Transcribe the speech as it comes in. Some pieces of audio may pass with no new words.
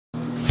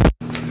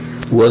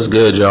What's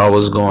good, y'all?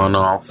 What's going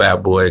on?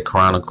 Fat Boy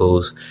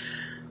Chronicles.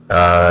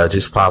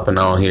 Just popping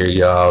on here,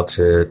 y'all,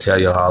 to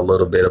tell y'all a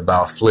little bit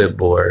about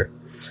Flipboard.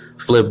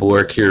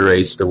 Flipboard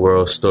curates the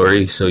world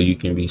story so you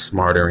can be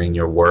smarter in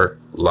your work,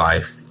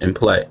 life, and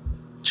play.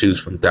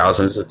 Choose from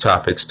thousands of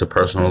topics to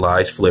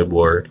personalize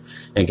Flipboard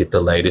and get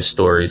the latest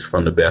stories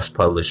from the best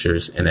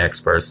publishers and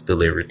experts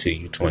delivered to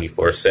you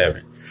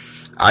 24/7.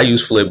 I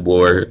use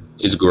Flipboard.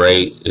 It's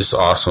great. It's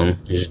awesome.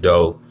 It's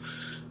dope.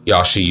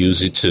 Y'all should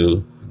use it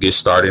too. Get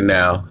started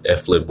now at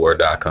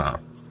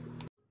flipboard.com.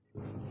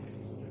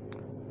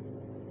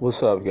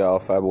 What's up, y'all?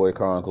 Fatboy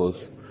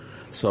Chronicles.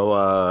 So,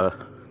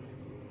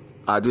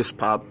 I just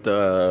popped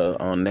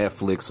on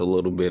Netflix a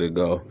little bit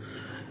ago,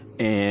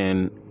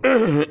 and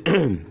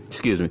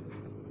excuse me,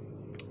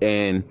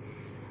 and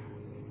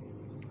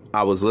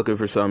I was looking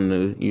for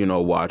something to,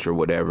 watch or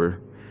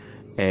whatever,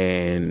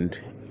 and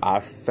I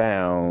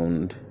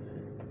found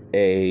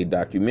a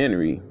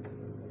documentary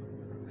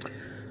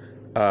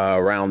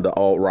around the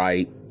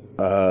alt-right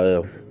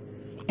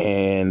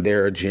and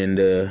their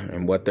agenda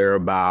and what they're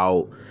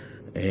about,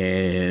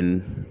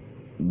 and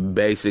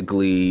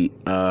basically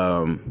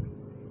I'm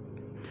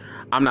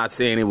not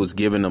saying it was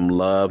giving them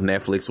love.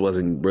 Netflix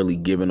wasn't really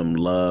giving them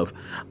love.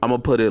 I'm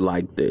gonna put it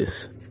like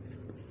this.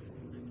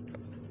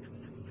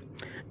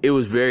 It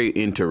was very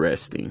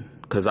interesting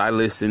because I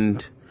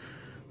listened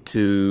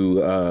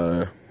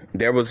to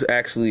there was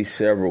actually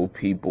several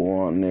people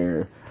on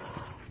there.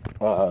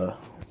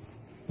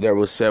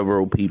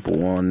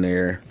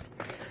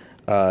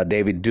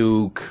 David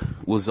Duke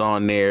was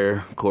on there.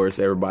 Of course,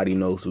 everybody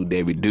knows who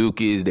David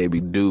Duke is.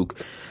 David Duke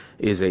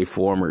is a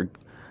former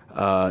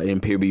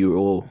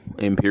imperial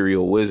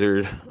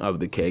wizard of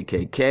the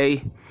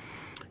KKK.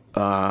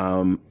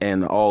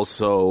 And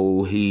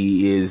also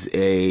he is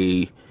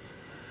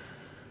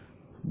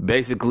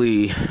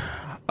basically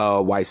a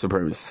white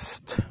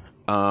supremacist.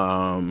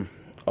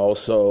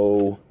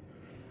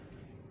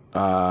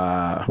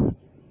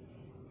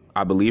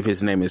 I believe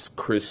his name is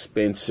Chris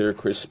Spencer.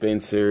 Chris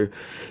Spencer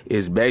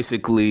is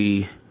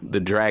basically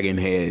the dragon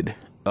head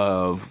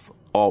of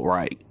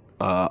alt-right.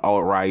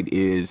 Alt-right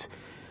is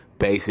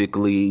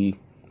basically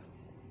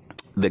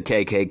the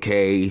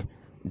KKK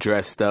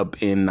dressed up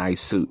in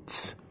nice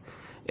suits.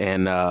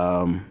 And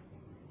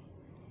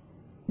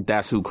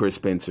that's who Chris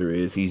Spencer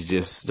is. He's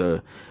just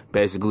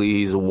basically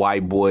he's a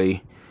white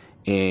boy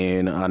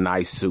in a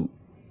nice suit,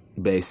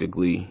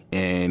 basically.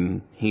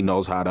 And he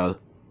knows how to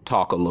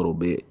talk a little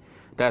bit.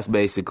 That's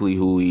basically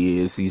who he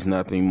is. He's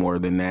nothing more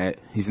than that.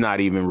 He's not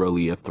even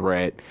really a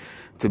threat.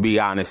 To be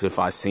honest, if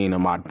I seen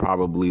him, I'd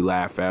probably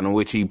laugh at him,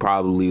 which he'd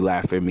probably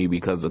laugh at me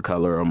because of the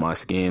color of my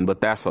skin,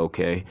 but that's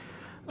okay.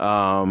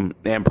 And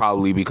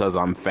probably because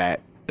I'm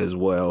fat as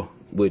well,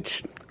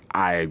 which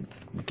I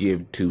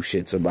give two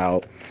shits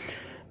about.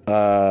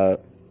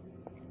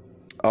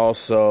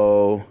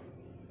 Also,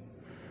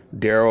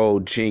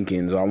 Daryl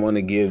Jenkins. I want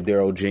to give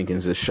Daryl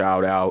Jenkins a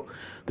shout out.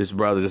 This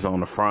brother's on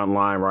the front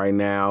line right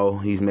now.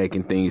 He's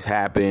making things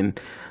happen.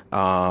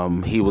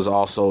 He was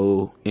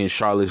also in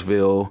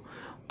Charlottesville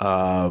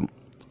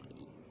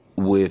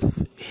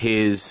with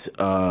his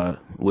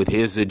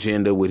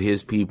agenda, with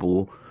his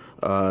people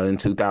in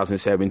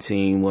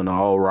 2017 when the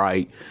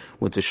alt-right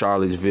went to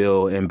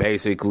Charlottesville and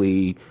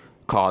basically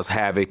caused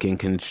havoc and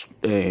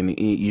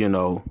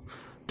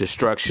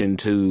destruction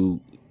to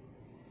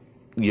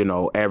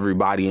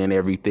everybody and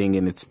everything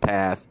in its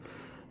path.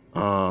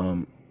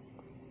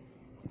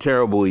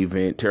 Terrible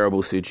event,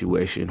 terrible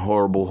situation,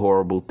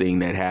 horrible thing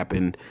that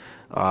happened.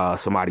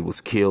 Somebody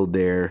was killed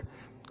there.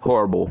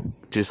 Horrible,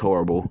 just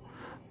horrible.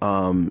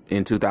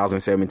 In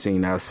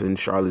 2017, I was in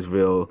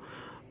Charlottesville,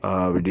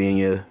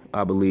 Virginia,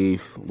 I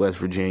believe, West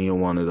Virginia,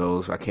 one of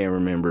those. I can't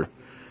remember.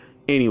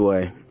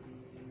 Anyway,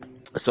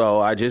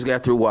 so I just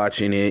got through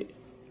watching it.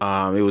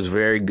 It was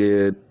very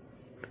good,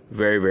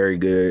 very, very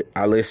good.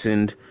 I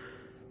listened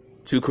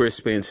to Chris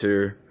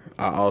Spencer.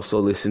 I also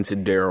listened to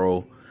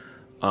Daryl.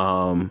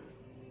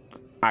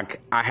 I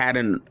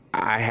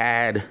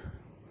had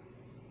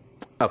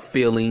a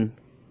feeling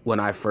when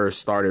I first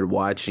started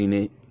watching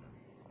it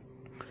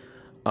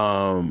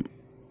of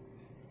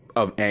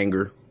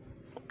anger.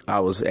 I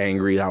was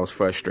angry. I was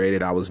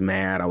frustrated. I was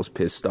mad. I was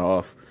pissed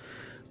off.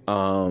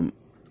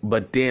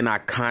 But then I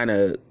kind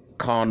of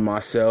calmed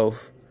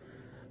myself.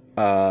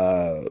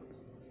 I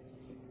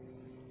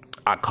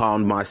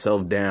calmed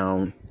myself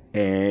down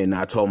and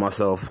I told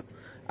myself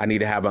I need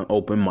to have an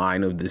open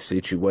mind of this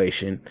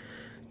situation.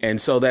 And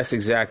so that's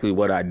exactly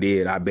what I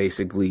did. I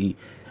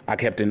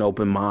kept an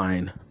open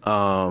mind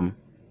I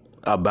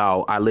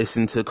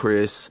listened to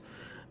Chris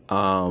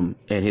and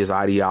his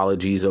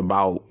ideologies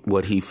about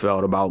what he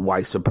felt about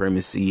white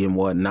supremacy and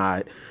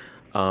whatnot.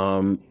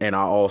 And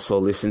I also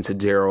listened to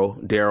Daryl.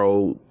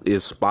 Daryl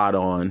is spot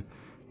on.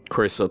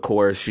 Chris, of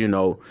course,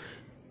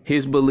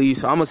 his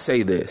beliefs. I'm going to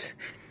say this.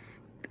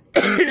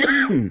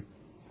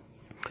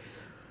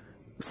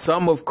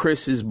 Some of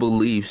Chris's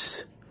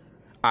beliefs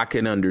I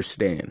can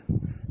understand.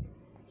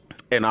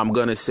 And I'm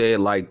going to say it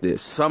like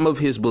this. Some of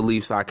his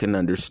beliefs I can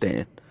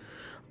understand.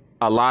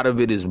 A lot of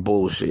it is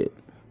bullshit.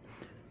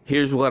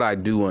 Here's what I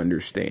do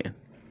understand.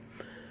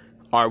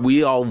 Are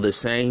we all the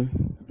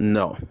same?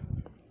 No.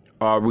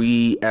 Are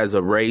we as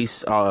a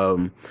race?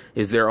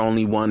 Is there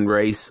only one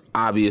race?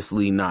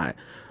 Obviously not.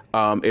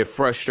 It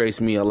frustrates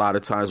me a lot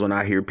of times when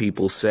I hear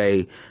people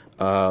say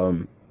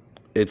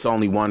it's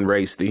only one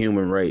race, the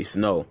human race.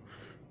 No,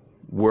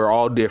 we're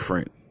all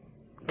different,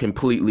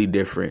 completely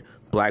different.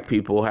 Black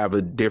people have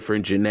a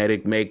different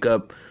genetic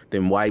makeup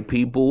than white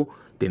people,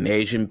 than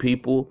Asian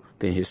people,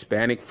 than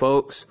Hispanic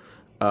folks.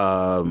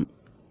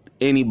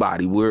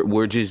 Anybody.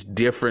 We're just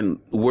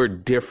different. We're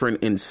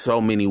different in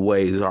so many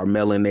ways. Our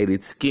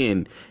melanated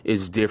skin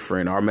is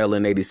different. Our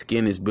melanated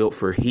skin is built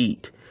for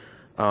heat,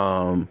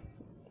 and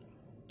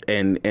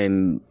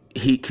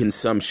heat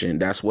consumption.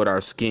 That's what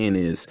our skin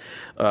is.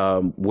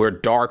 We're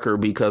darker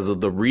because of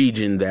the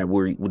region that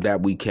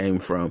we came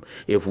from.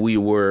 If we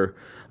were,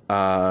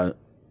 came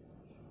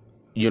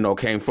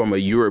from a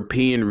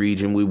European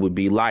region, we would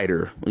be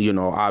lighter.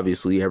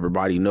 Obviously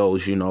everybody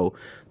knows,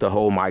 the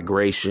whole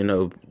migration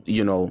of,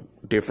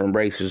 different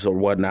races or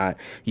whatnot.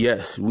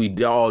 Yes, we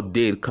all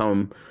did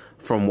come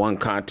from one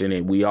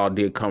continent. We all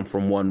did come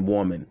from one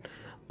woman.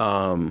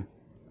 And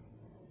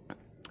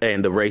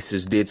the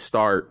races did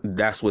start.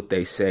 That's what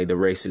they say. The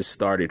races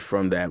started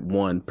from that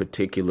one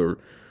particular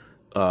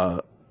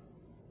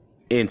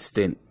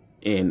instant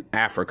in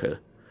Africa.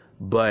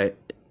 But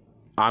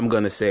I'm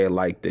going to say it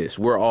like this.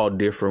 We're all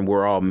different.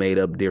 We're all made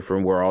up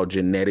different. We're all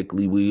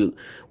genetically.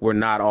 We're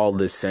not all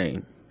the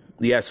same.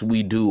 Yes,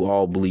 we do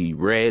all bleed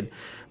red,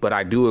 but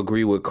I do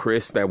agree with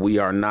Chris that we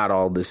are not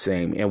all the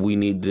same, and we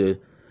need to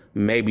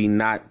maybe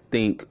not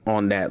think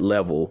on that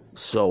level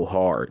so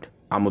hard.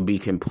 I'm going to be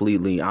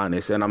completely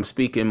honest, and I'm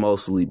speaking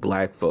mostly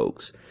black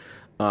folks.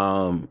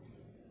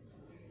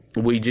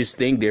 We just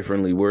think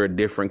differently. We're a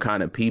different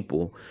kind of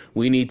people.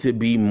 We need to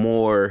be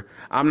more.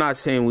 I'm not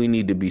saying we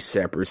need to be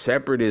separate.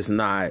 Separate is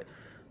not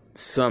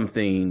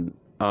something.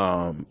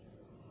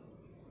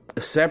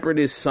 Separate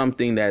is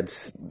something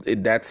that's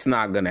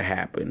not going to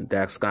happen.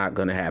 That's not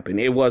going to happen.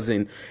 It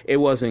wasn't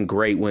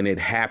great when it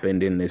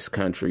happened in this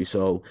country.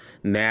 So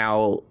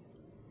now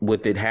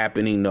with it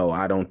happening, no,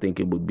 I don't think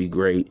it would be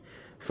great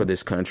for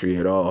this country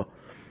at all.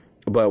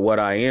 But what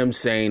I am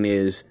saying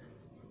is,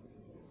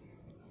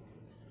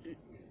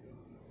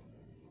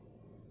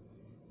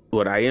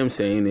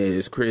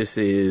 Chris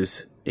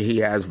he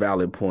has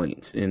valid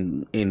points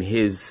in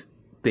his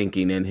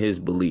thinking and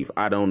his belief.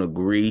 I don't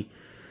agree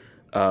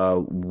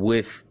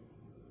with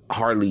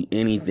hardly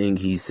anything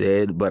he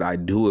said, but I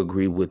do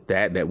agree with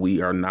that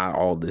we are not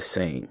all the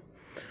same.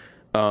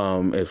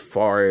 As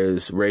far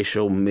as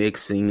racial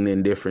mixing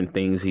and different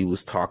things, he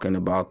was talking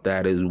about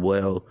that as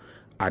well.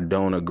 I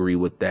don't agree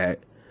with that.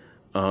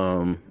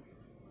 With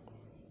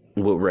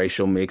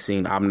racial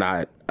mixing, I'm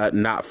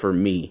not for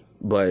me,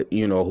 but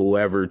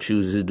whoever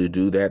chooses to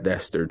do that,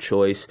 that's their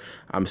choice.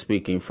 I'm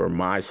speaking for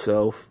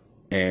myself,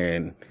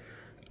 and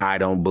I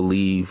don't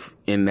believe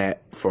in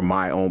that for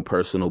my own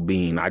personal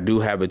being. I do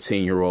have a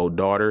 10-year-old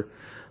daughter,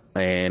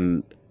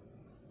 and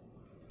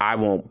I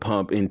won't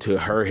pump into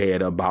her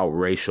head about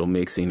racial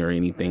mixing or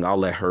anything. I'll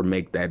let her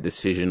make that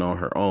decision on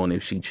her own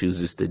if she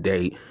chooses to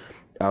date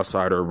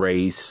outside her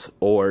race,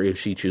 or if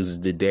she chooses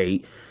to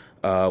date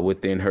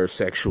within her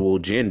sexual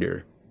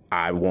gender.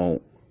 I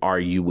won't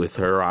argue with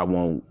her. I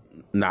won't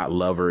not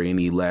love her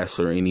any less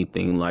or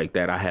anything like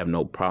that. I have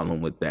no problem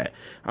with that.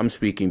 I'm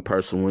speaking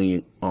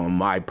personally on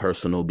my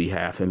personal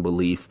behalf and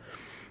belief.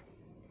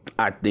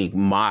 I think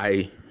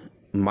my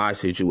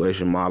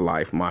situation, my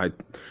life, my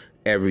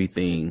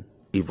everything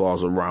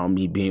evolves around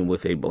me being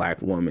with a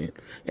black woman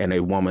and a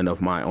woman of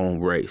my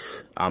own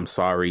race. I'm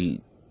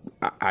sorry.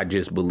 I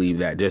just believe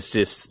that.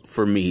 Just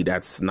for me,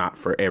 that's not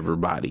for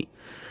everybody.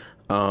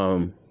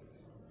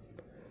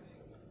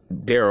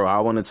 Daryl, I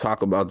want to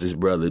talk about this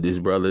brother. This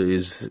brother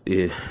is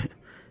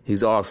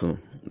he's awesome.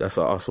 That's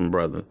an awesome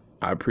brother.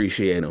 I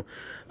appreciate him.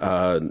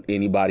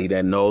 Anybody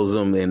that knows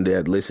him and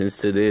that listens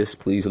to this,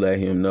 please let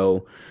him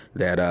know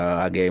that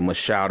I gave him a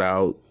shout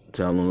out.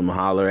 Tell him to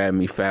holler at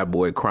me, Fat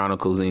Boy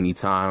Chronicles,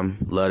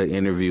 anytime. Love to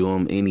interview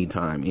him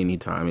anytime.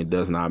 It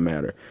does not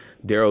matter.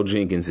 Daryl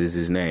Jenkins is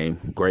his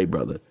name. Great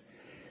brother.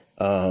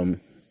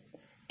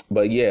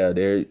 But yeah,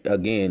 there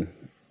again.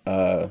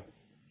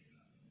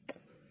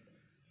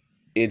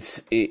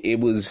 It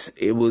was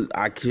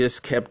I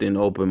just kept an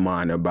open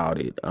mind about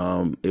it.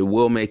 It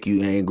will make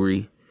you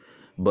angry,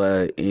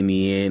 but in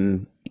the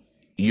end,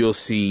 you'll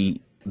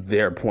see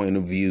their point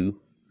of view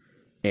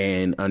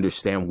and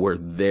understand where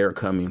they're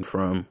coming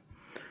from.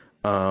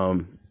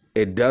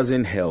 It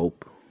doesn't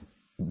help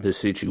the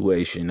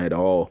situation at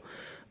all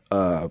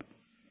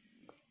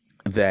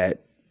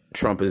that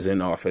Trump is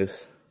in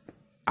office.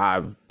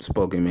 I've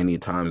spoken many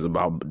times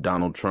about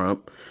Donald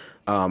Trump.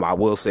 I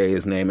will say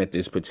his name at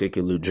this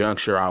particular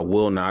juncture. I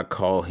will not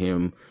call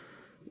him,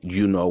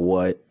 you know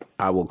what,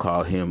 I will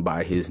call him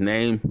by his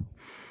name.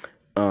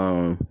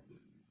 To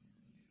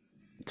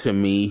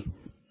me,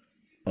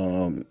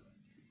 him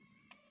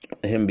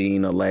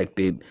being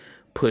elected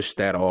pushed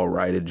that all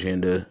right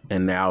agenda.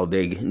 And now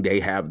they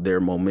have their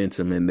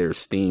momentum and their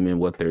steam and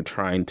what they're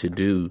trying to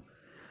do.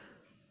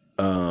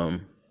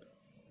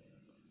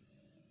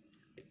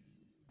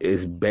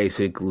 is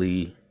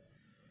basically,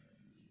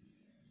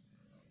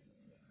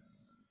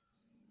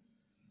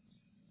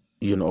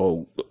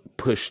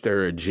 push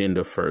their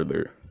agenda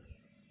further.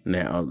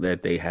 Now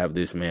that they have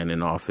this man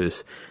in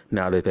office,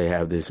 now that they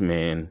have this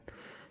man,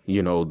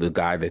 the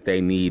guy that they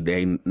need,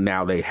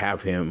 they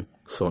have him.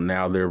 So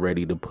now they're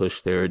ready to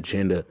push their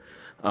agenda.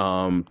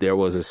 There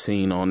was a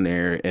scene on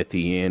there at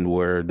the end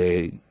where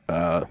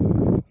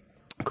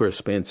Chris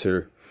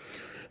Spencer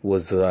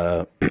was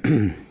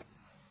doing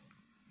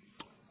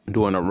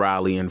a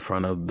rally in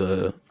front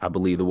of I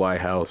believe the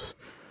White House,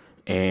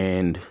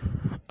 and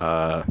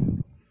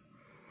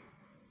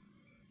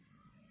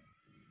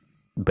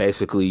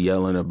basically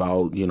yelling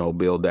about,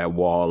 build that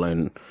wall.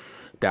 And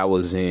that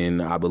was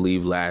in, I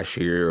believe, last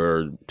year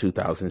or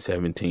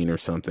 2017 or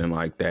something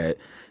like that.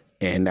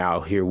 And now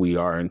here we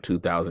are in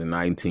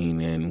 2019,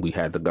 and we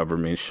had the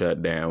government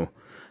shut down,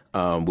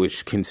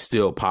 which can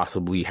still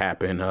possibly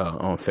happen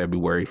on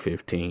February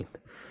 15th.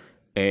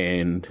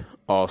 And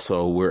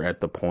also we're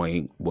at the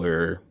point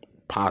where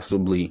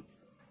possibly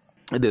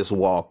this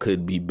wall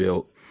could be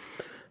built.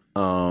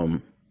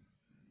 To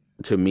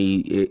me,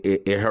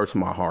 it hurts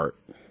my heart.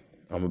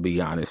 I'm gonna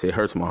be honest. It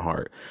hurts my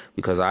heart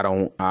because I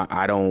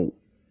don't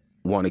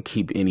want to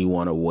keep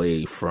anyone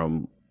away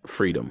from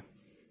freedom.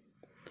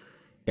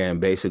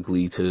 And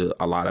basically, to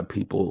a lot of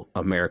people,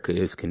 America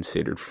is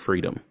considered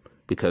freedom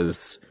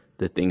because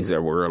the things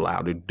that we're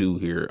allowed to do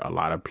here, a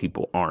lot of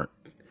people aren't.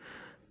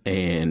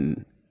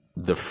 And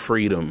the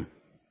freedom,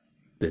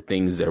 the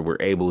things that we're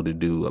able to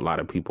do, a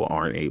lot of people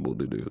aren't able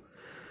to do,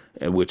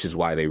 and which is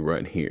why they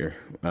run here.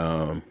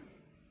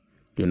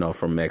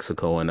 From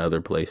Mexico and other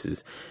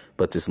places.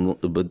 But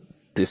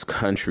this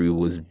country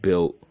was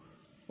built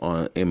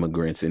on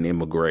immigrants and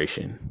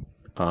immigration.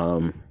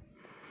 From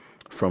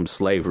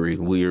slavery,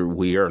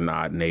 we are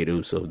not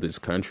natives of this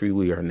country.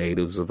 We are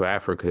natives of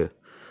Africa.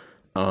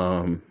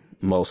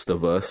 Most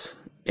of us,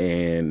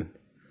 and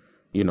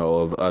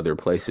of other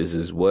places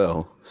as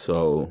well.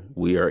 So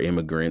we are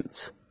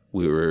immigrants.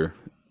 We were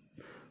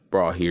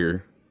brought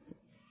here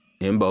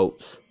in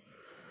boats.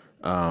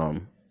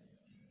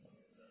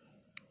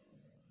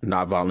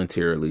 Not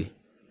voluntarily,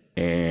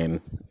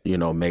 and,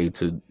 made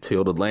to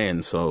till the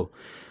land. So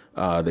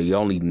the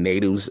only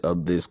natives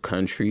of this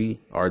country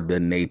are the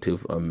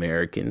Native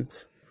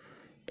Americans.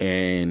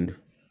 And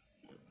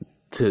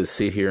to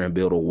sit here and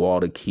build a wall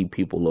to keep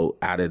people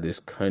out of this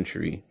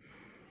country,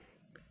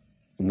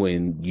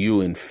 when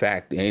you, in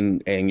fact,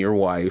 and your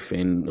wife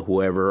and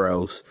whoever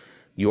else,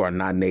 you are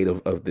not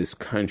native of this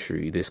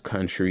country. This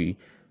country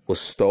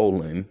was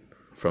stolen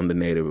from the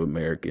Native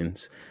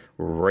Americans,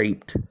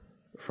 raped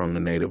from the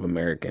Native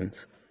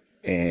Americans,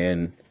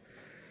 and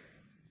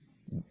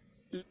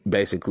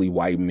basically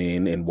white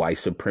men and white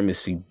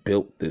supremacy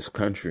built this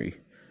country.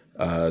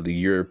 The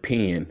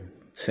European,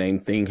 same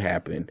thing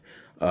happened,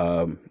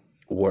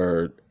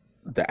 where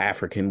the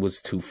African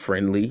was too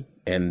friendly,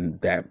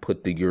 and that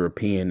put the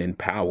European in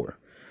power.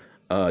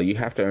 You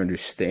have to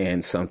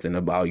understand something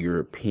about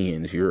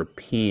Europeans.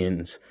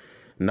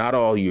 Not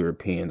all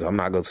Europeans. I'm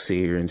not going to sit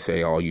here and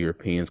say all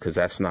Europeans, because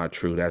that's not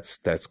true.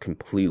 That's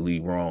completely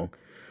wrong.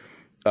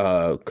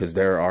 Because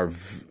there are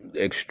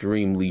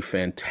extremely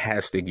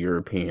fantastic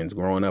Europeans.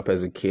 Growing up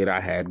as a kid, I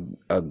had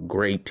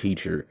great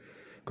teachers,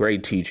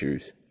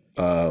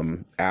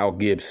 Al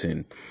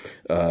Gibson,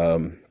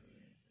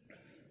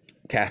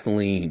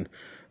 Kathleen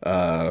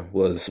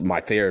was my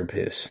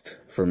therapist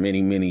for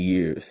many, many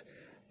years.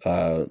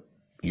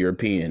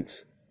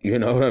 Europeans, you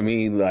know what I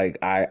mean? Like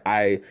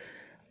I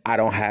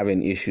don't have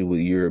an issue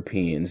with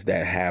Europeans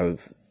that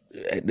have.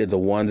 The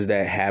ones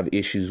that have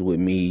issues with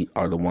me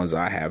are the ones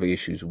I have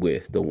issues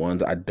with. The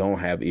ones I don't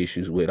have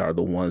issues with are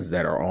the ones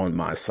that are on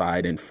my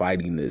side and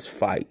fighting this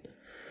fight.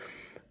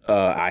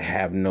 I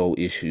have no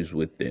issues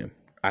with them.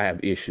 I have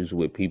issues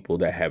with people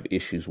that have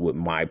issues with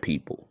my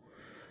people.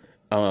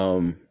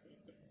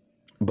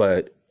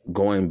 But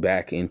going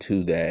back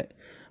into that,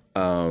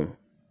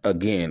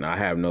 again, I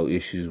have no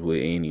issues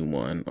with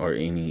anyone or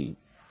any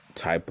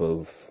type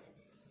of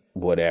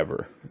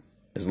whatever.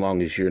 As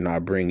long as you're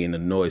not bringing a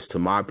noise to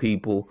my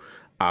people,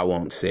 I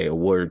won't say a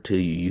word to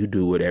you. You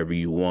do whatever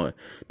you want.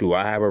 Do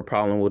I have a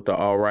problem with the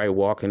all right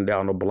walking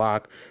down the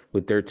block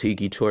with their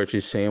tiki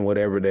torches saying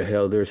whatever the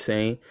hell they're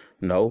saying?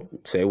 No,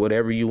 say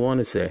whatever you want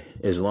to say.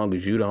 As long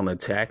as you don't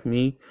attack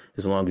me,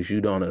 as long as you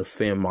don't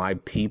offend my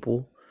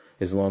people,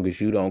 as long as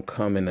you don't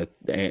come in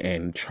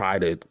and try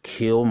to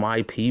kill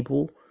my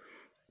people,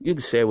 you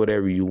can say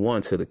whatever you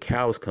want till the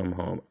cows come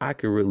home. I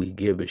could really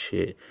give a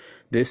shit.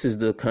 This is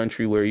the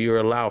country where you're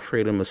allowed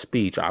freedom of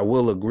speech. I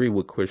will agree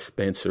with Chris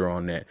Spencer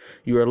on that.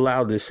 You're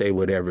allowed to say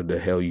whatever the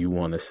hell you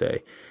want to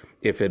say.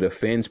 If it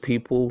offends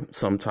people,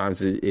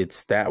 sometimes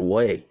it's that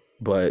way.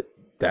 But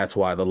that's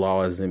why the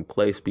law is in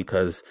place,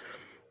 because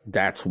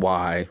that's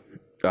why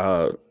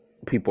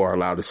people are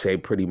allowed to say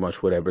pretty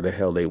much whatever the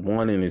hell they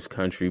want in this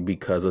country,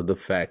 because of the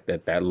fact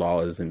that that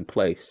law is in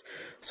place.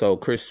 So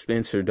Chris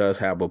Spencer does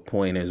have a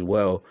point as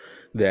well,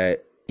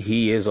 that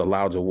he is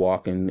allowed to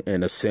walk and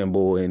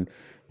assemble and,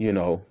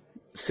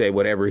 say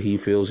whatever he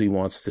feels he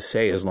wants to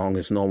say, as long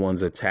as no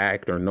one's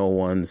attacked or no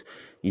one's,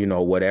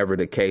 whatever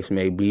the case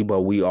may be.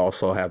 But we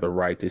also have the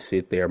right to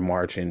sit there,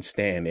 march and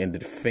stand and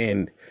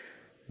defend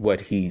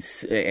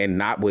and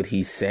not what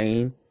he's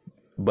saying,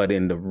 but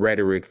in the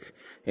rhetoric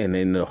and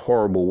in the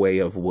horrible way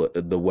of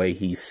the way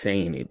he's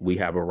saying it. We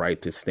have a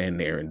right to stand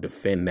there and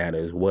defend that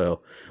as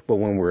well. But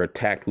when we're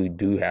attacked, we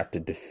do have to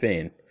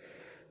defend.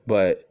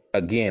 But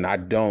again, I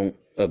don't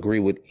agree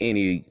with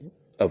any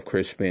of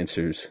Chris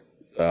Spencer's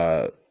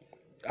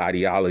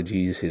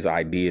ideologies, his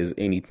ideas,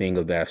 anything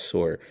of that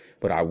sort.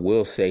 But I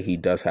will say he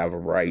does have a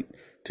right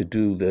to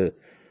do the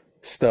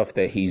stuff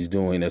that he's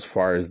doing as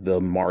far as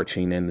the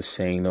marching and the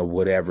saying of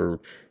whatever.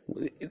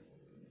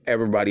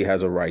 Everybody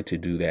has a right to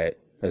do that.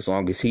 As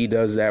long as he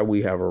does that,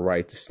 we have a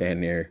right to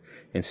stand there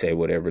and say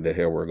whatever the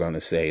hell we're going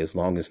to say, as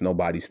long as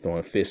nobody's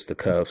throwing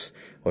fisticuffs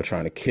or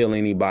trying to kill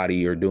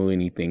anybody or do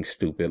anything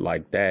stupid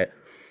like that.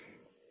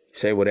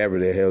 Say whatever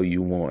the hell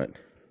you want.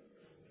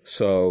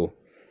 So,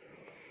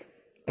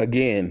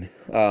 again,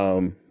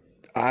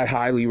 I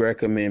highly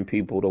recommend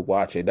people to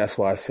watch it. That's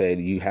why I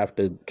said you have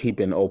to keep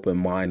an open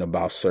mind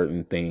about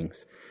certain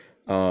things.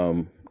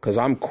 Because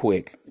I'm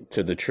quick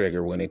to the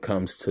trigger when it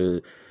comes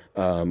to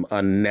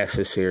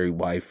unnecessary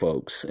white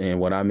folks. And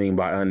what I mean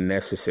by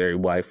unnecessary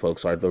white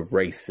folks are the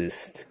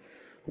racist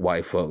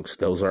white folks.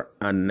 Those are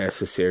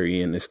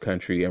unnecessary in this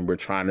country, and we're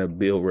trying to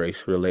build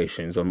race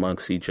relations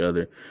amongst each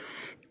other.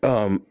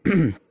 And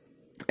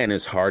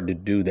it's hard to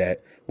do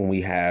that when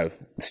we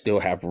still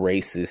have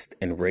racist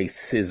and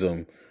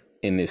racism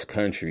in this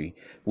country.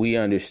 We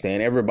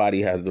understand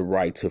everybody has the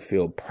right to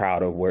feel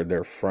proud of where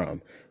they're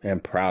from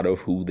and proud of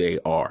who they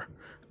are.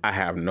 I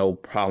have no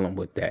problem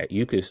with that.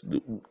 You could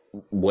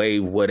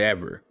wave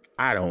whatever.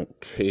 I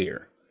don't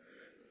care.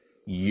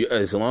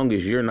 As long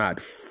as you're not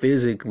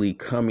physically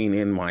coming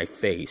in my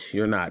face,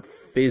 you're not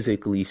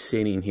physically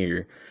sitting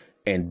here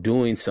and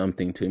doing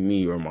something to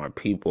me or my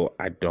people,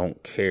 I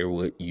don't care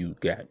what you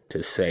got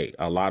to say.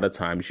 A lot of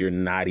times you're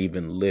not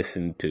even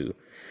listened to.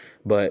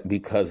 But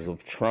because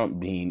of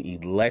Trump being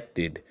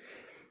elected,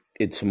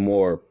 it's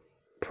more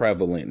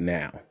prevalent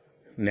now.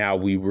 Now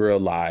we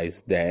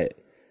realize that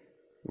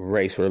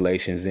race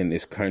relations in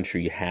this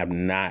country have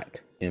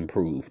not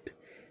improved,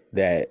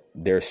 that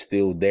they're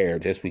still there.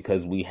 Just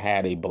because we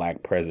had a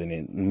black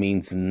president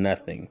means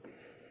nothing.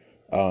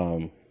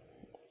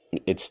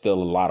 It's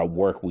still a lot of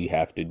work we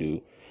have to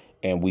do.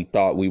 And we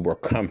thought we were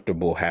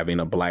comfortable having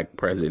a black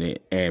president,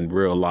 and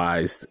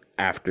realized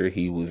after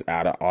he was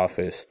out of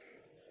office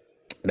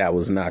that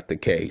was not the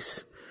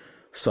case.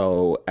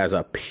 So as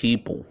a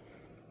people,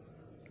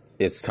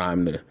 it's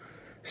time to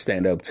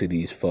stand up to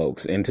these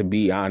folks. And to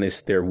be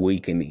honest, they're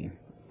weakening,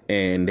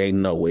 and they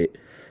know it.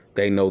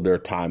 They know their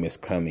time is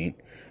coming,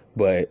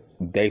 but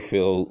they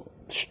feel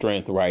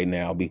strength right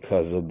now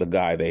because of the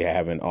guy they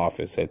have in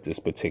office at this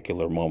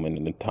particular moment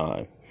in the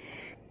time.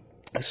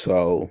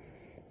 So,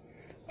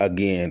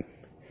 again,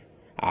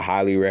 I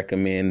highly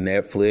recommend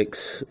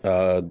Netflix.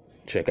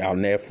 Check out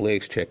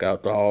Netflix. Check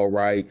out the All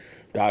Right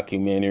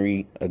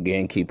documentary.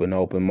 Again, keep an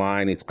open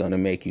mind. It's going to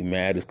make you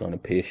mad. It's going to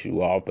piss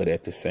you off. But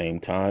at the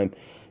same time,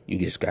 you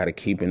just got to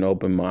keep an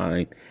open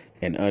mind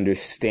and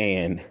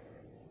understand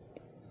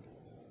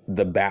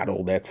the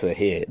battle that's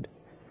ahead.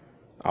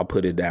 I'll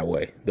put it that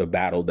way. The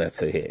battle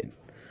that's ahead.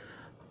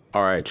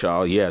 All right,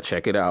 y'all. Yeah,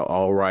 check it out.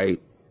 All Right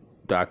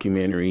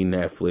documentary,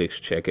 Netflix.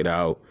 Check it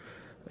out.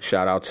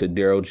 Shout out to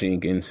Daryl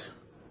Jenkins,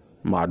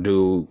 my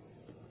dude.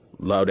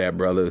 Love that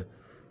brother.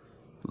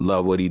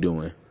 Love what he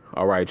doing.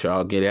 All right,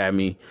 y'all. Get at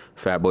me.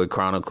 Fatboy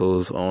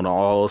Chronicles on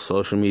all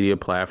social media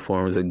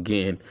platforms.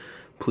 Again,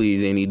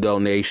 please, any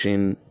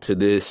donation to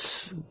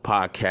this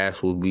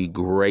podcast will be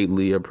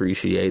greatly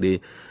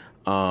appreciated.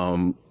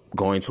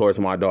 Going towards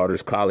my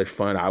daughter's college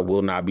fund, I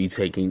will not be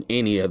taking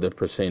any of the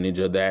percentage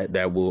of that.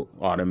 That will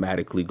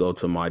automatically go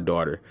to my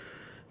daughter.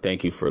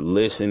 Thank you for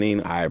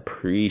listening. I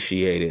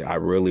appreciate it. I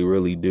really,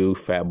 really do.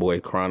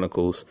 Fatboy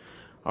Chronicles.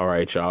 All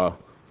right, y'all.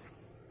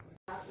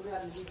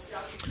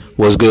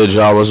 What's good,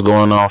 y'all? What's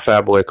going on?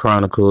 Fatboy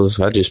Chronicles.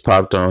 I just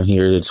popped on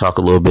here to talk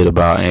a little bit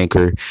about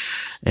Anchor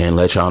and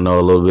let y'all know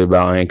a little bit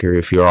about Anchor.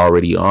 If you're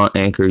already on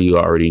Anchor, you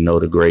already know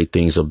the great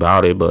things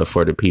about it. But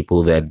for the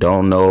people that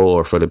don't know,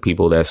 or for the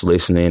people that's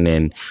listening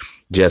and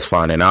just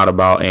finding out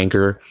about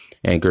Anchor,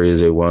 Anchor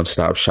is a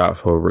one-stop shop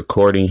for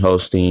recording,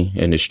 hosting,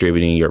 and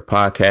distributing your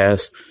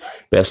podcast.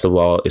 Best of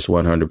all, it's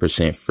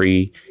 100%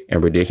 free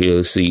and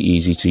ridiculously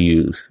easy to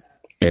use.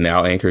 And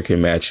now Anchor can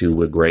match you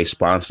with great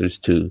sponsors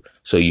too,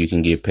 so you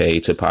can get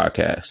paid to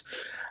podcast.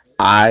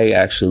 I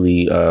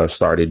actually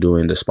started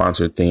doing the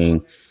sponsor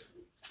thing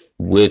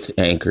with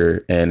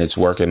Anchor, and it's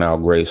working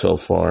out great so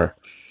far.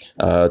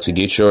 To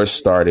get yours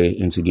started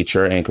and to get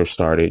your Anchor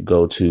started,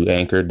 go to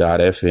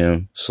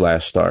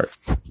anchor.fm/start.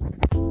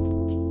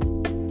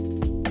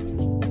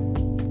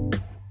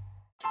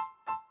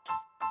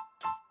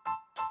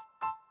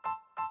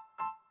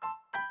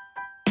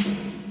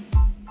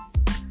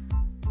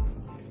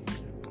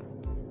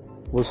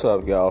 What's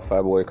up, y'all?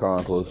 Fatboy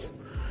Chronicles.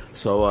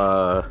 So,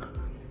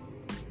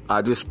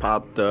 I just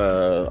popped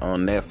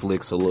on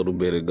Netflix a little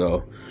bit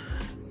ago,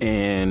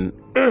 and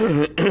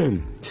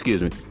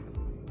excuse me,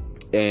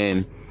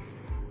 and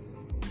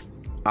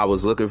I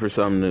was looking for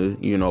something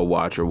to,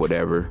 watch or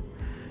whatever,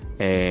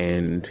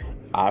 and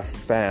I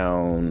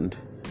found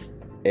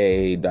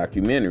a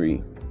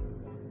documentary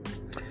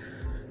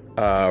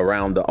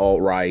around the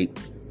alt-right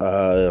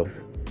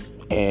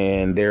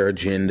and their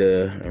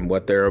agenda and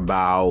what they're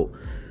about,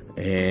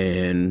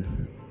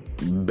 and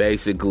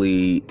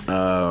basically,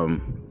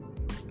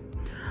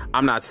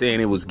 I'm not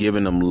saying it was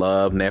giving them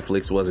love.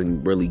 Netflix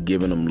wasn't really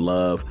giving them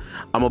love.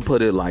 I'm going to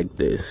put it like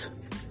this.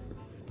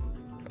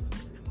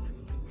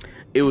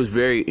 It was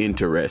very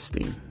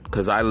interesting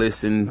because I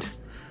listened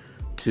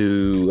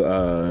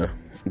to,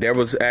 there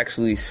was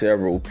actually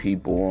several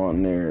people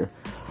on there.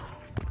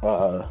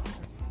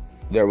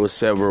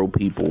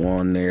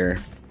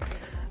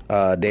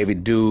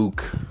 David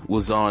Duke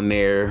was on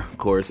there. Of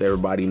course,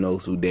 everybody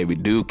knows who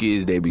David Duke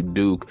is. David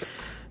Duke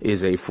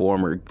is a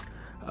former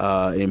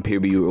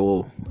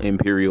imperial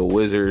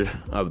wizard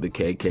of the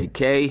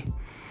KKK.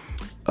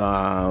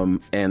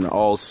 And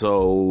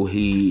also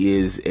he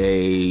is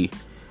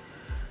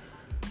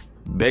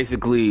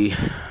basically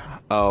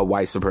a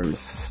white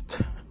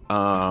supremacist.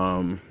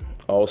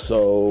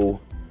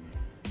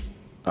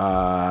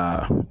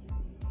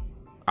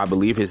 I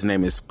believe his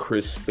name is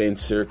Chris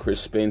Spencer. Chris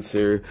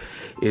Spencer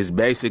is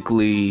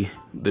basically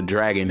the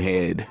dragon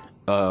head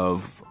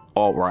of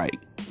alt-right.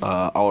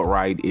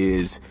 Alt-right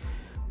is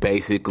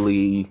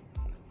basically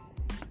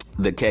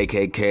the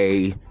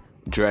KKK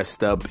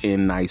dressed up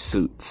in nice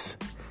suits.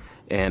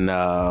 And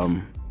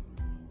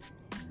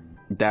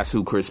that's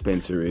who Chris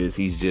Spencer is.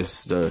 He's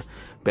just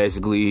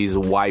basically he's a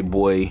white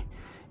boy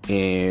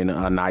in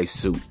a nice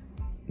suit,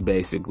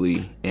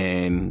 basically.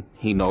 And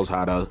he knows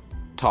how to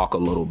talk a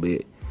little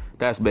bit.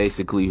 That's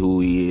basically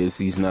who he is.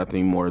 He's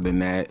nothing more than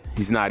that.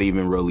 He's not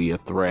even really a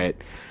threat.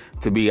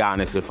 To be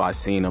honest, if I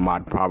seen him,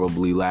 I'd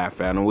probably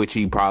laugh at him, which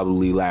he'd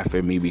probably laugh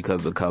at me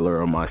because of the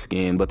color of my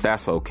skin, but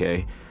that's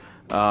okay.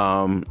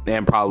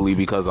 And probably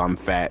because I'm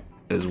fat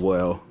as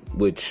well,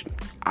 which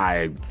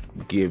I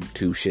give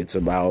two shits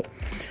about.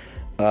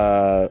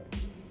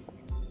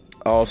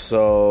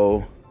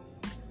 Also,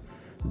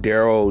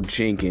 Daryl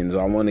Jenkins.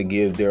 I want to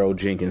give Daryl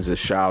Jenkins a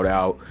shout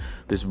out.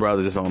 This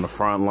brother's on the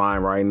front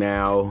line right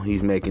now.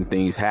 He's making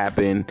things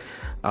happen.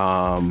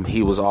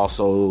 He was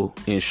also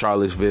in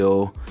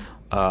Charlottesville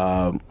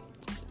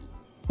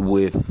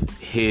with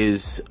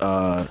his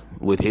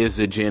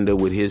agenda,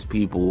 with his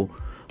people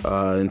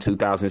in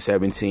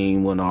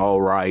 2017 when the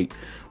alt-right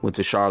went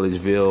to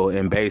Charlottesville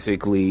and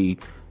basically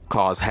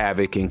caused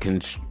havoc and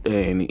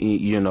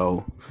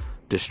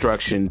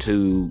destruction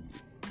to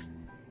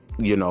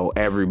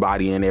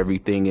everybody and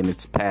everything in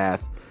its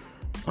path.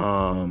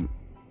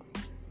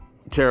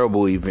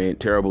 Terrible event,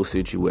 terrible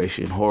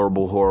situation,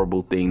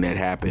 horrible thing that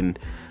happened.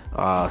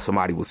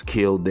 Somebody was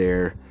killed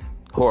there.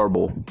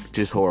 Horrible,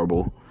 just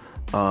horrible.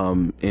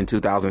 In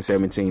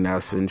 2017, I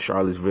was in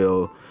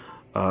Charlottesville,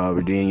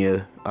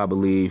 Virginia, I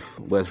believe,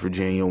 West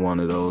Virginia, one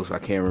of those. I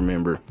can't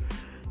remember.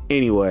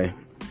 Anyway,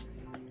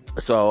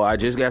 so I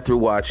just got through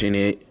watching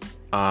it.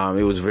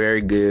 It was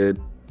very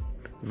good,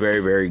 very,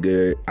 very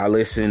good. I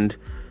listened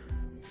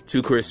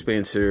to Chris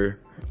Spencer.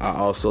 I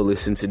also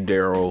listened to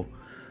Daryl.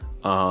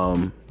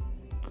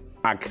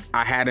 I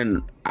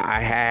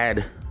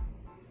had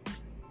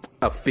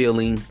a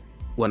feeling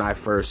when I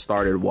first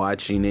started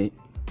watching it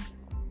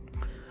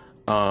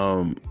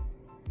of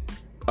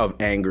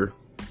anger.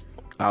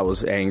 I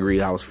was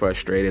angry. I was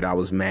frustrated. I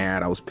was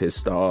mad. I was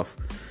pissed off.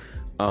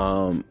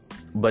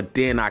 But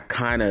then I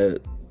kind of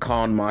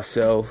calmed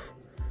myself.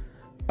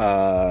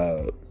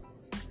 I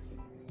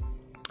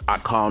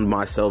calmed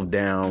myself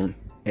down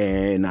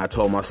and I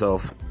told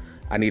myself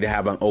I need to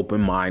have an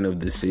open mind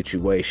of the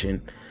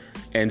situation.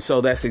 And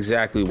so that's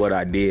exactly what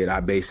I did.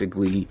 I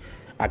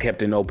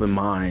kept an open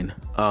mind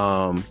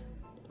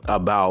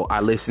I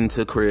listened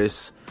to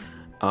Chris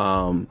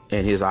and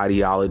his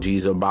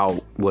ideologies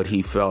about what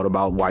he felt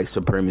about white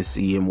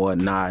supremacy and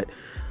whatnot.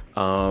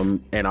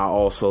 And I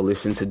also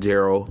listened to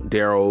Daryl.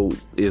 Daryl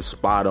is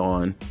spot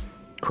on.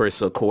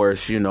 Chris, of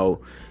course,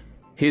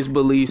 his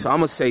beliefs. I'm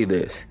going to say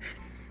this.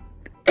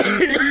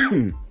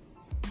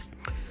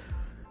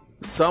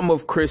 Some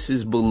of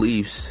Chris's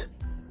beliefs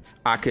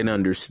I can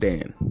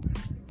understand.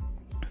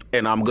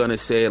 And I'm going to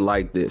say it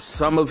like this.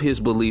 Some of his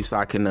beliefs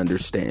I can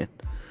understand.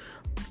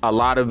 A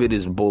lot of it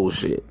is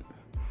bullshit.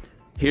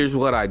 Here's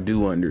what I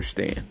do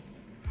understand.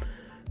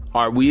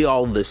 Are we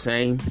all the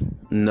same?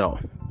 No.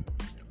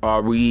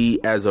 Are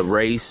we as a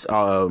race?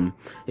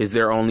 Is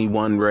there only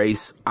one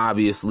race?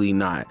 Obviously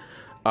not.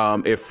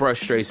 It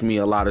frustrates me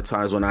a lot of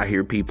times when I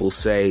hear people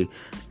say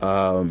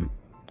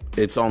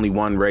it's only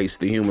one race,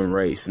 the human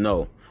race.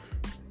 No.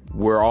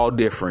 We're all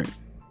different.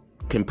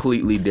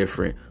 Completely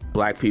different.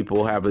 Black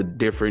people have a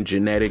different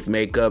genetic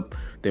makeup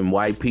than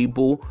white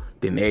people,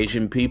 than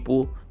Asian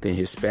people, than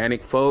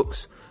Hispanic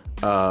folks.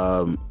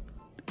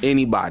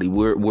 anybody.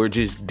 We're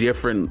just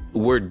different.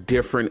 We're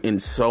different in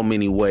so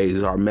many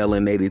ways. Our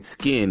melanated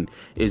skin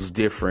is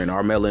different.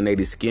 Our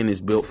melanated skin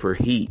is built for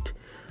heat,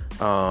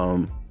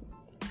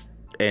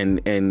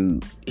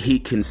 and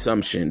heat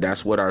consumption.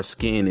 That's what our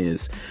skin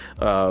is.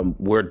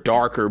 We're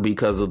darker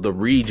because of the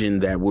region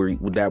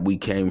that we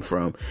came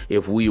from.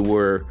 If we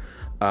were,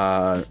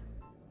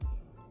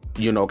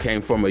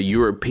 came from a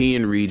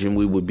European region,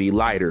 we would be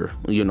lighter.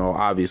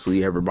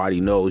 Obviously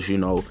everybody knows,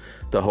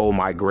 the whole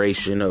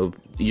migration of,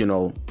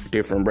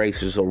 different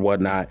races or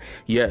whatnot.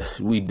 Yes,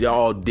 we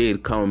all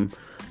did come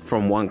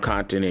from one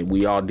continent.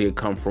 We all did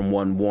come from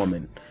one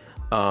woman.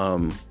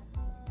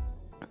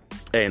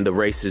 And the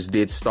races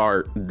did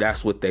start.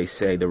 That's what they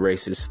say. The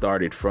races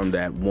started from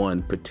that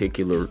one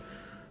particular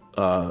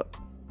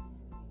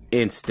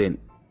instant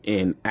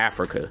in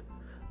Africa.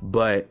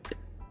 But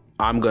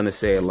I'm going to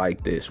say it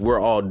like this. We're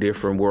all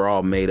different. We're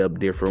all made up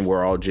different.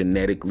 We're all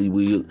genetically.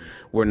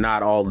 We're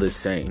not all the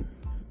same.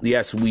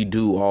 Yes, we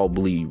do all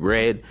bleed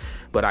red.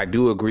 But I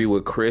do agree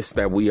with Chris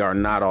that we are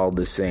not all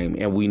the same.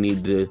 And we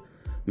need to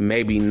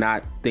maybe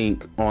not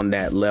think on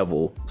that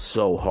level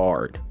so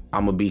hard.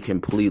 I'm going to be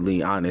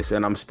completely honest.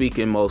 And I'm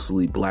speaking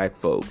mostly black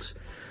folks.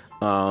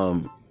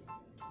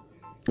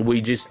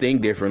 We just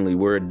think differently.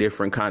 We're a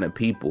different kind of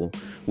people.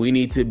 We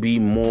need to be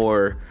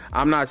more.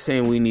 I'm not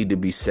saying we need to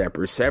be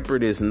separate.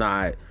 Separate is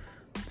not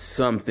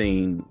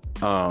something.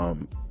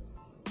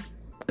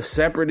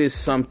 Separate is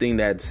something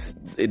that's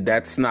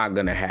not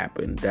going to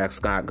happen.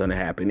 That's not going to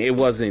happen. It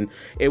wasn't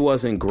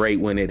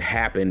great when it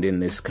happened in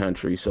this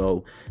country.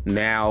 So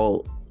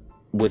now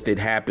with it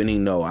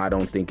happening, no, I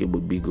don't think it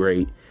would be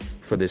great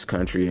for this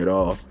country at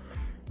all.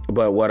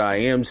 But what I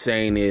am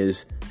saying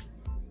is,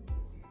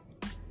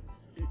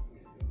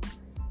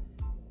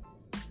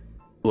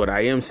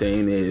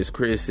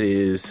 Chris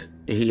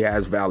he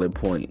has valid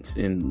points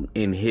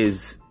in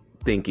his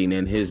thinking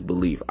and his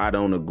belief. I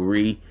don't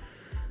agree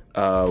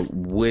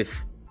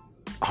with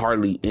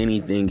hardly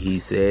anything he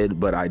said,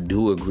 but I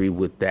do agree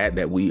with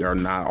that we are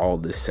not all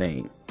the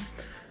same.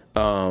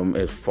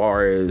 As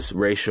far as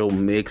racial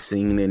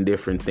mixing and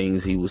different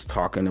things, he was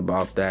talking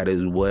about that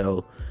as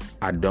well.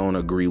 I don't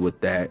agree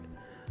with that.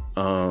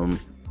 With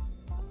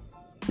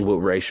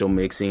racial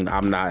mixing,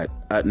 I'm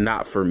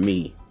not for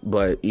me.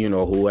 But,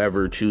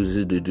 whoever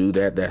chooses to do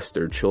that, that's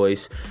their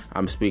choice.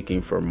 I'm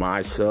speaking for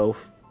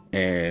myself,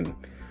 and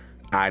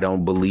I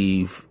don't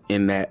believe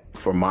in that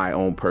for my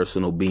own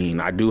personal being.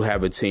 I do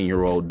have a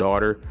 10-year-old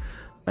daughter,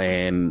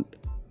 and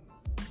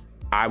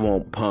I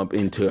won't pump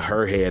into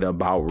her head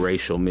about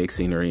racial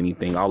mixing or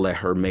anything. I'll let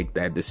her make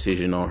that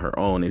decision on her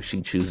own if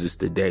she chooses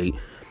to date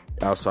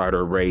outside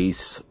her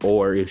race,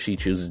 or if she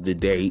chooses to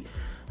date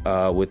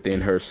within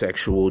her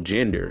sexual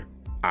gender.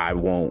 I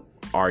won't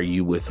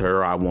argue with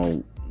her. I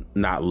won't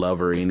not love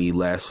her any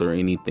less or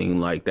anything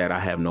like that. I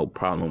have no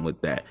problem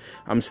with that.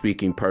 I'm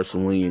speaking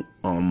personally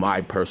on my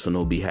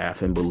personal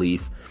behalf and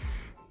belief.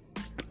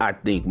 I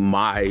think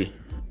my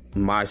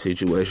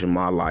situation,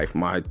 my life,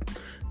 my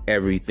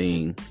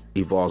everything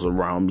evolves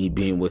around me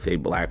being with a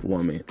black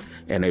woman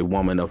and a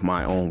woman of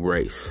my own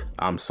race.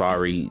 I'm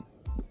sorry.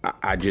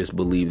 I just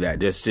believe that.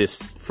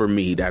 Just for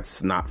me,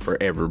 that's not for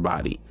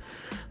everybody.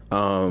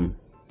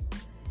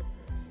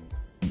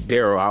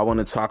 Daryl, I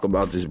want to talk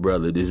about this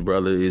brother. This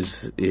brother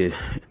is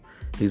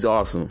he's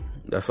awesome.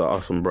 That's an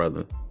awesome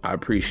brother. I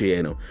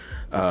appreciate him.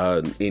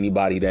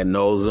 Anybody that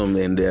knows him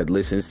and that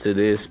listens to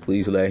this,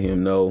 please let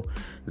him know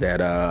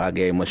that I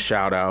gave him a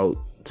shout out.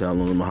 Tell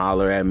him to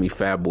holler at me,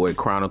 Fat Boy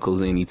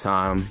Chronicles,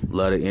 anytime.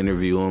 Love to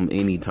interview him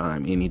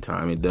anytime.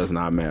 It does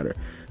not matter.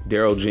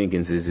 Daryl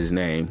Jenkins is his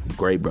name.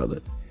 Great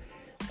brother.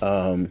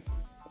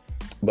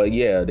 But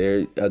yeah,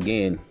 there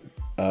again.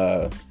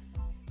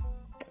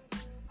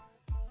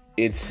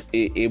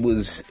 It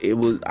was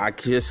I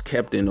just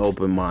kept an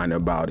open mind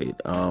about it.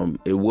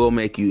 It will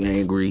make you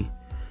angry,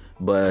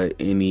 but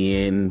in the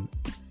end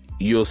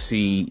you'll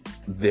see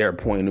their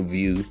point of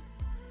view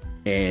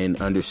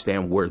and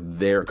understand where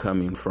they're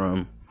coming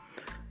from.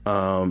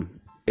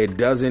 It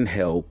doesn't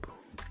help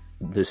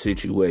the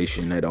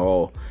situation at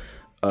all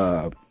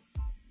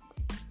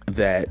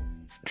that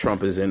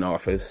Trump is in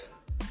office.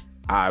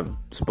 I've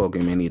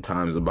spoken many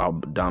times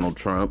about Donald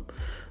Trump.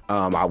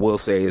 I will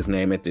say his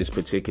name at this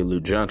particular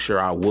juncture.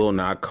 I will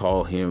not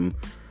call him,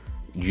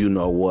 you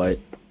know what,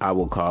 I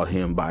will call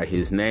him by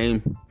his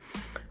name.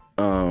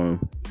 To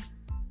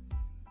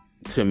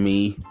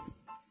me,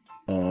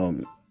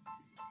 him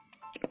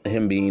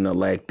being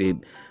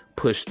elected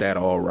pushed that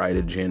all right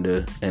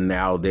agenda. And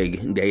now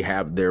they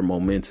have their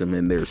momentum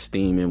and their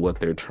steam in what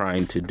they're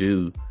trying to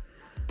do.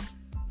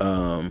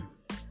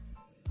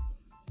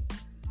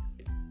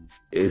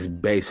 Is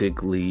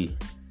basically,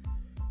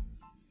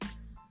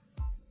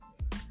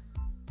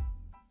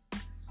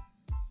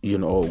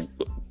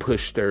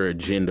 push their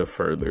agenda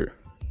further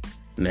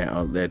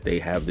now that they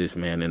have this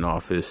man in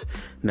office.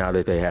 Now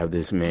that they have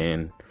this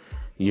man,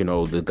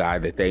 the guy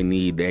that they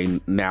need,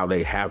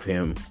 they have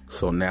him.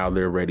 So now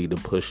they're ready to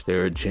push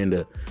their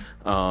agenda.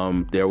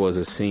 There was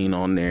a scene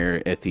on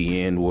there at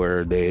the end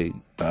where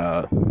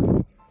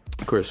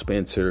Chris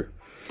Spencer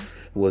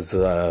was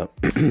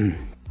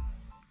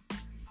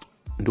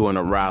doing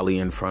a rally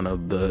in front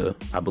of the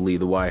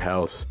White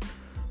House,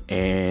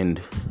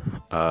 and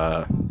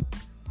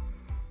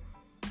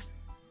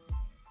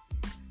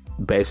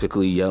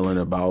basically yelling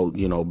about,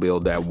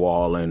 build that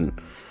wall. And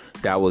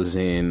that was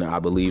in, I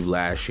believe,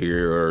 last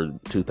year or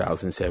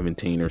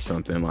 2017 or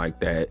something like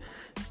that.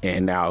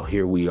 And now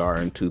here we are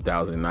in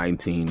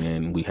 2019,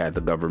 and we had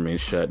the government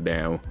shut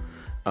down,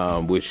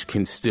 which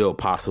can still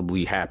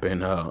possibly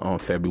happen on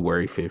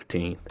February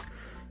 15th.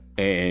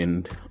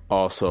 And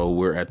also,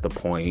 we're at the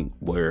point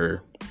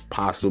where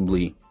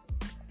possibly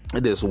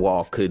this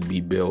wall could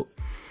be built.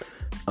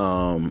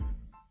 To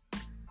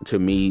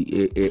me,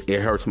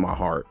 it hurts my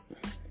heart.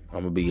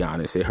 I'm gonna be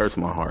honest. It hurts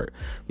my heart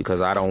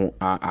because I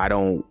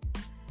don't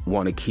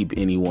want to keep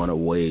anyone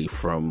away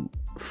from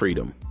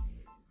freedom.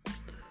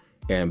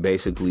 And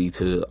basically,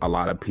 to a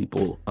lot of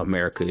people,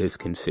 America is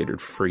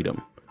considered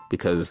freedom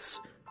because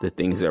the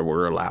things that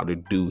we're allowed to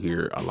do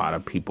here, a lot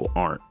of people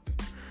aren't.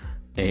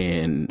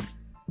 And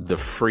the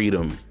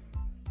freedom,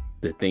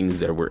 the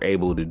things that we're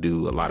able to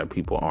do, a lot of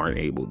people aren't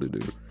able to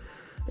do,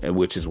 and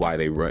which is why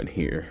they run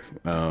here,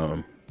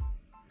 from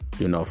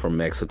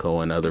Mexico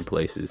and other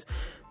places.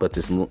 But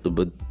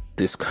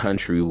this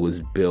country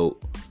was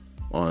built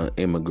on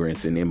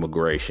immigrants and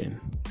immigration,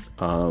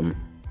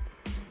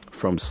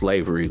 from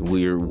slavery.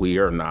 We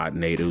are not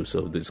natives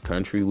of this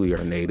country. We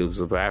are natives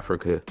of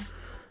Africa,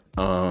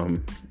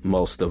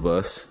 most of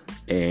us,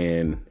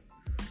 and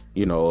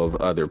of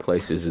other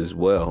places as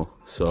well.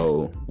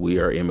 So we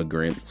are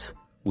immigrants.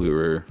 We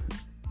were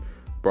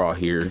brought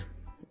here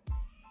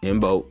in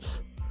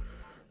boats,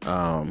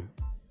 not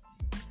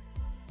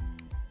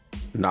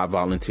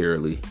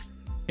voluntarily,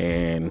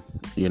 and,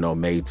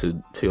 made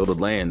to till the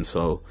land.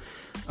 So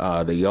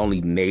the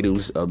only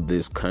natives of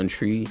this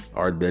country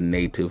are the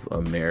Native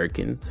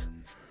Americans.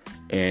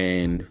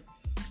 And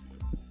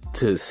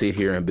to sit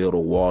here and build a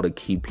wall to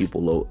keep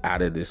people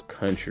out of this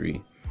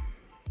country,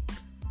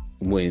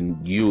 when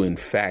you, in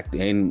fact,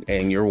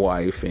 and your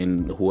wife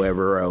and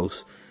whoever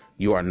else,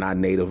 you are not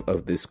native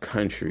of this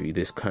country.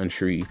 This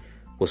country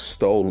was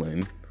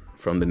stolen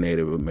from the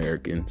Native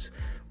Americans,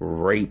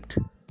 raped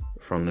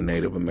from the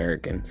Native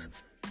Americans,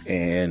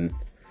 and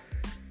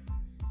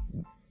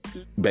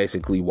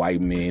basically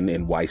white men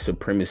and white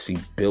supremacy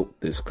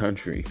built this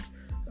country.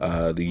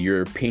 The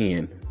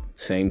European,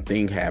 same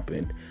thing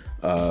happened,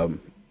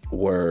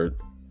 where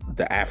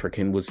the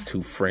African was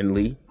too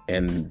friendly,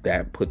 and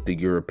that put the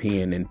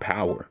European in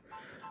power.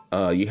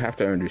 You have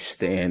to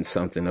understand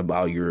something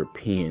about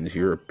Europeans.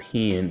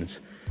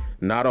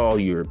 Not all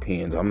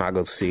Europeans. I'm not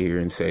going to sit here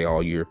and say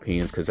all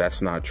Europeans, because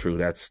that's not true.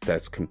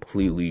 That's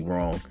completely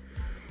wrong.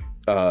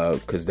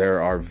 Because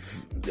there are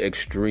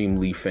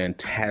extremely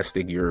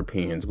fantastic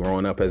Europeans.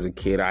 Growing up as a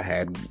kid, I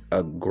had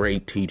a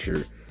great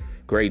teachers.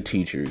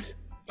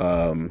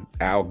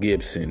 Al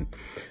Gibson,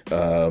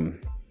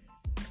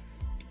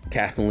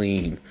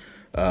 Kathleen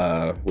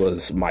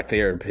was my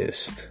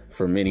therapist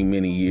for many,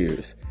 many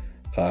years.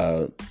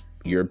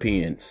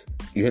 Europeans,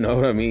 you know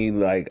what I mean?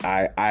 Like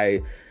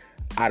I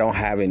don't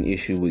have an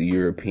issue with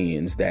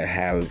Europeans.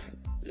 The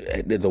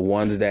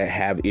ones that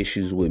have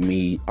issues with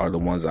me are the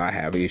ones I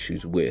have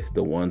issues with.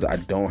 The ones I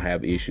don't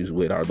have issues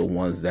with are the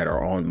ones that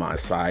are on my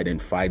side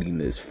and fighting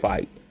this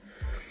fight.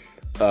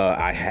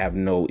 I have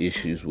no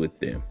issues with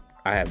them.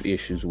 I have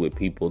issues with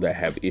people that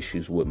have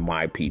issues with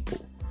my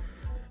people.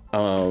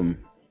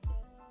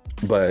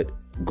 But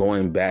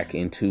going back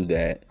into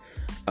that,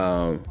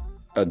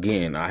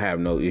 again, I have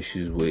no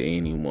issues with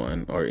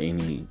anyone or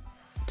any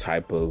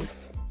type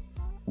of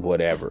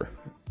whatever.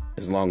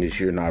 As long as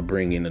you're not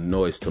bringing a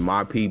noise to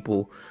my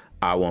people,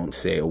 I won't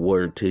say a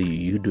word to you.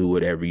 You do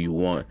whatever you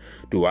want.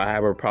 Do I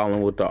have a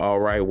problem with the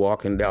alt-right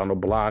walking down the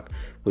block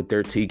with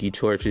their tiki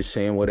torches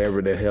saying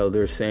whatever the hell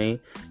they're saying?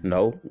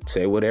 No.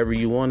 Say whatever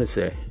you want to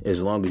say.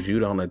 As long as you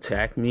don't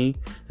attack me,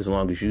 as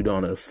long as you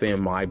don't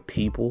offend my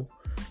people,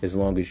 as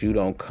long as you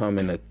don't come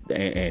in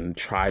and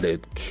try to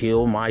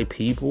kill my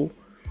people,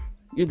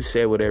 you can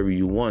say whatever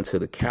you want till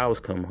the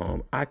cows come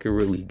home. I could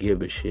really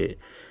give a shit.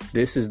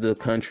 This is the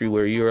country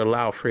where you're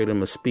allowed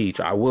freedom of speech.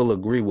 I will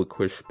agree with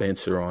Chris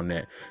Spencer on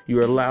that.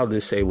 You're allowed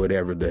to say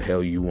whatever the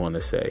hell you want to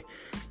say.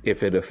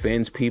 If it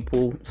offends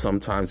people,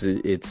 sometimes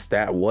it's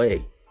that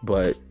way.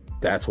 But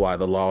that's why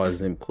the law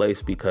is in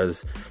place,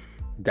 because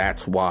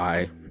that's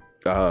why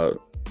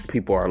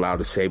people are allowed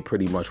to say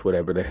pretty much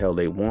whatever the hell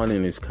they want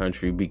in this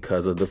country,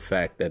 because of the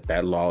fact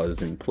that law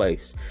is in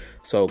place.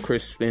 So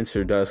Chris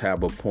Spencer does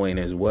have a point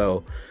as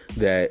well,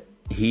 that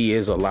he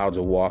is allowed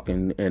to walk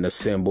and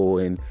assemble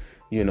and,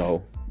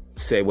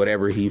 say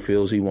whatever he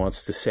feels he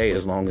wants to say,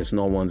 as long as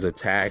no one's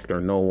attacked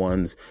or no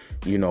one's,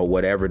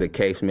 whatever the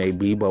case may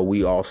be. But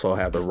we also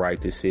have the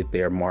right to sit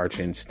there, march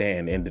and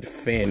stand and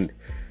defend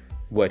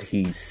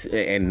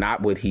and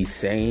not what he's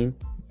saying,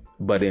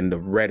 but in the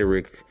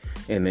rhetoric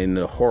and in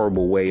the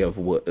horrible way of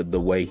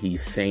the way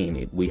he's saying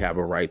it. We have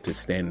a right to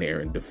stand there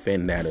and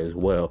defend that as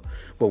well.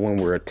 But when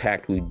we're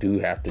attacked, we do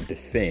have to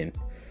defend.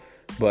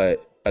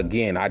 But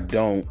again, I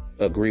don't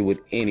agree with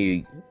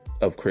any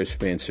of Chris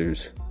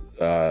Spencer's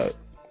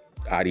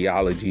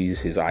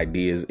ideologies, his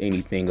ideas,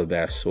 anything of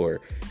that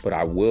sort. But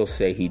I will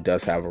say he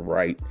does have a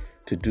right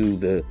to do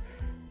the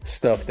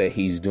stuff that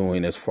he's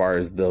doing as far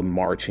as the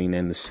marching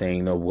and the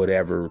saying of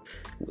whatever.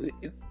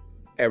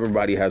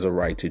 Everybody has a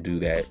right to do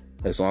that.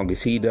 As long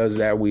as he does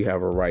that, we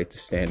have a right to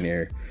stand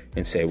there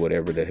and say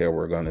whatever the hell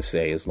we're going to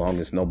say, as long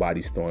as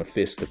nobody's throwing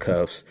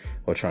fisticuffs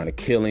or trying to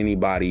kill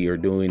anybody or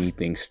do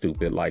anything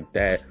stupid like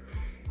that.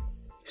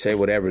 Say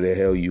whatever the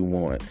hell you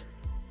want.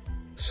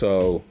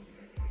 So,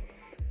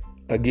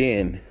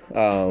 again,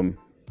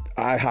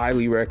 I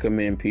highly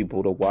recommend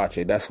people to watch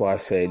it. That's why I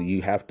said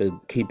you have to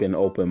keep an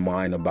open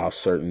mind about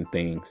certain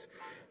things.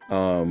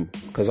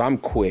 Because I'm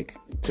quick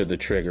to the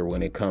trigger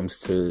when it comes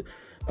to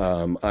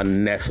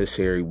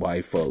unnecessary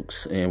white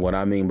folks. And what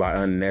I mean by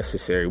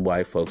unnecessary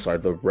white folks are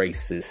the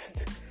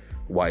racist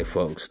white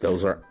folks.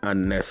 Those are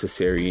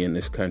unnecessary in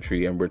this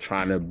country, and we're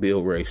trying to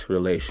build race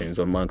relations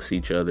amongst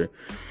each other.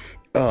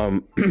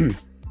 And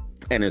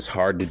it's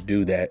hard to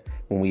do that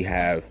when we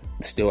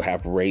still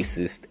have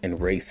racist and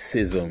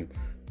racism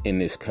in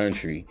this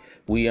country.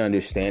 We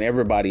understand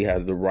everybody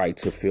has the right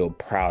to feel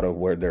proud of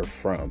where they're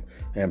from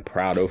and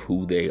proud of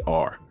who they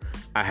are.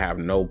 I have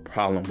no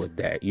problem with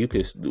that. You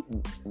can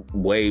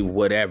wave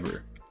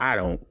whatever. I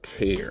don't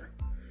care.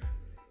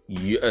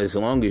 As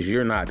long as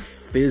you're not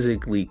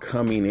physically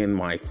coming in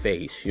my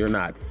face, you're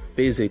not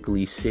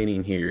physically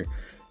sitting here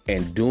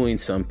and doing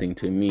something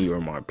to me or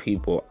my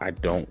people, I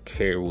don't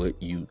care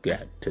what you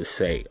got to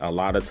say. A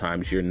lot of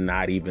times you're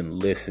not even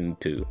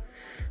listened to.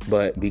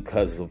 But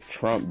because of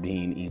Trump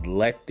being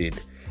elected,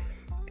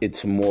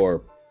 it's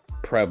more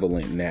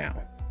prevalent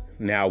now.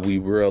 Now we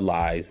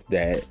realize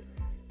that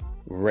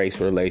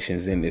race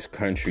relations in this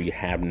country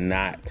have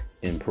not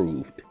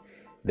improved,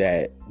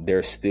 that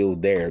they're still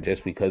there.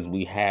 Just because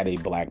we had a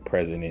black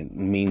president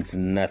means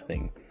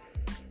nothing.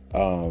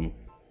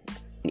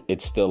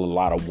 It's still a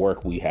lot of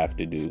work we have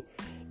to do.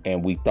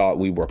 And we thought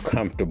we were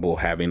comfortable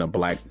having a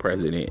black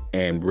president,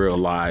 and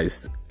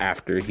realized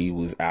after he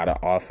was out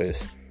of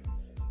office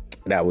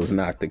that was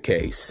not the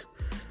case.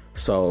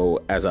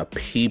 So as a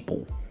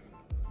people,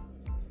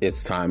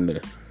 it's time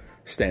to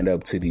stand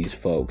up to these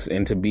folks.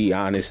 And to be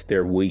honest,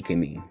 they're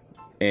weakening,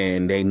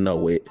 and they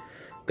know it.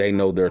 They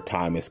know their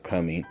time is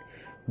coming,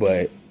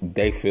 but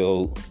they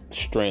feel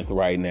strength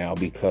right now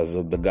because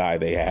of the guy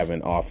they have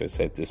in office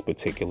at this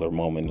particular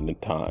moment in the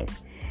time.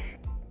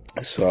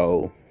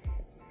 So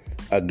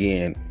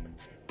again,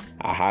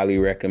 I highly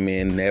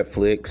recommend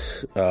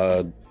Netflix.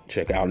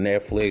 Check out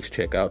Netflix.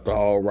 Check out the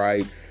All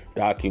Right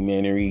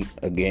documentary.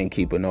 Again,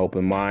 keep an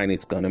open mind.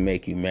 It's going to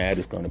make you mad.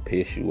 It's going to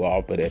piss you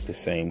off. But at the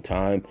same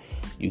time,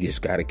 you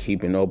just got to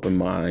keep an open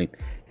mind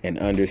and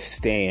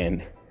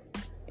understand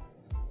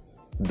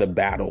the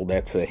battle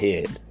that's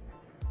ahead.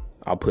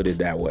 I'll put it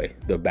that way.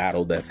 The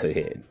battle that's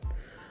ahead.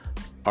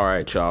 All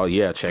right, y'all.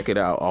 Yeah, check it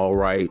out. All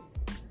Right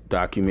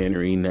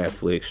documentary,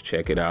 Netflix.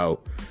 Check it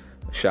out.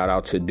 Shout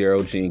out to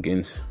Daryl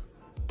Jenkins,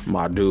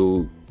 my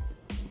dude.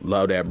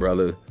 Love that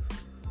brother.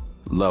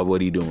 Love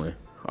what he doing.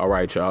 All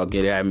right, y'all.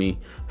 Get at me.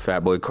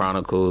 Fatboy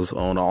Chronicles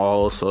on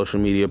all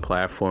social media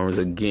platforms.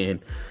 Again,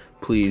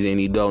 please,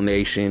 any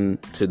donation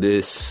to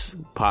this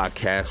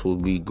podcast will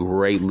be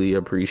greatly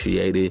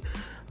appreciated.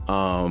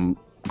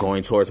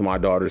 Going towards my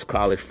daughter's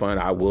college fund,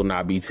 I will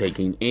not be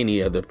taking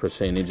any other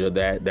percentage of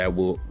that. That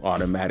will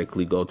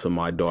automatically go to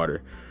my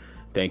daughter.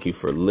 Thank you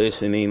for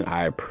listening.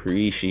 I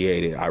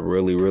appreciate it. I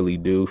really, really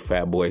do.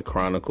 Fatboy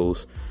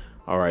Chronicles.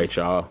 All right,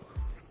 y'all.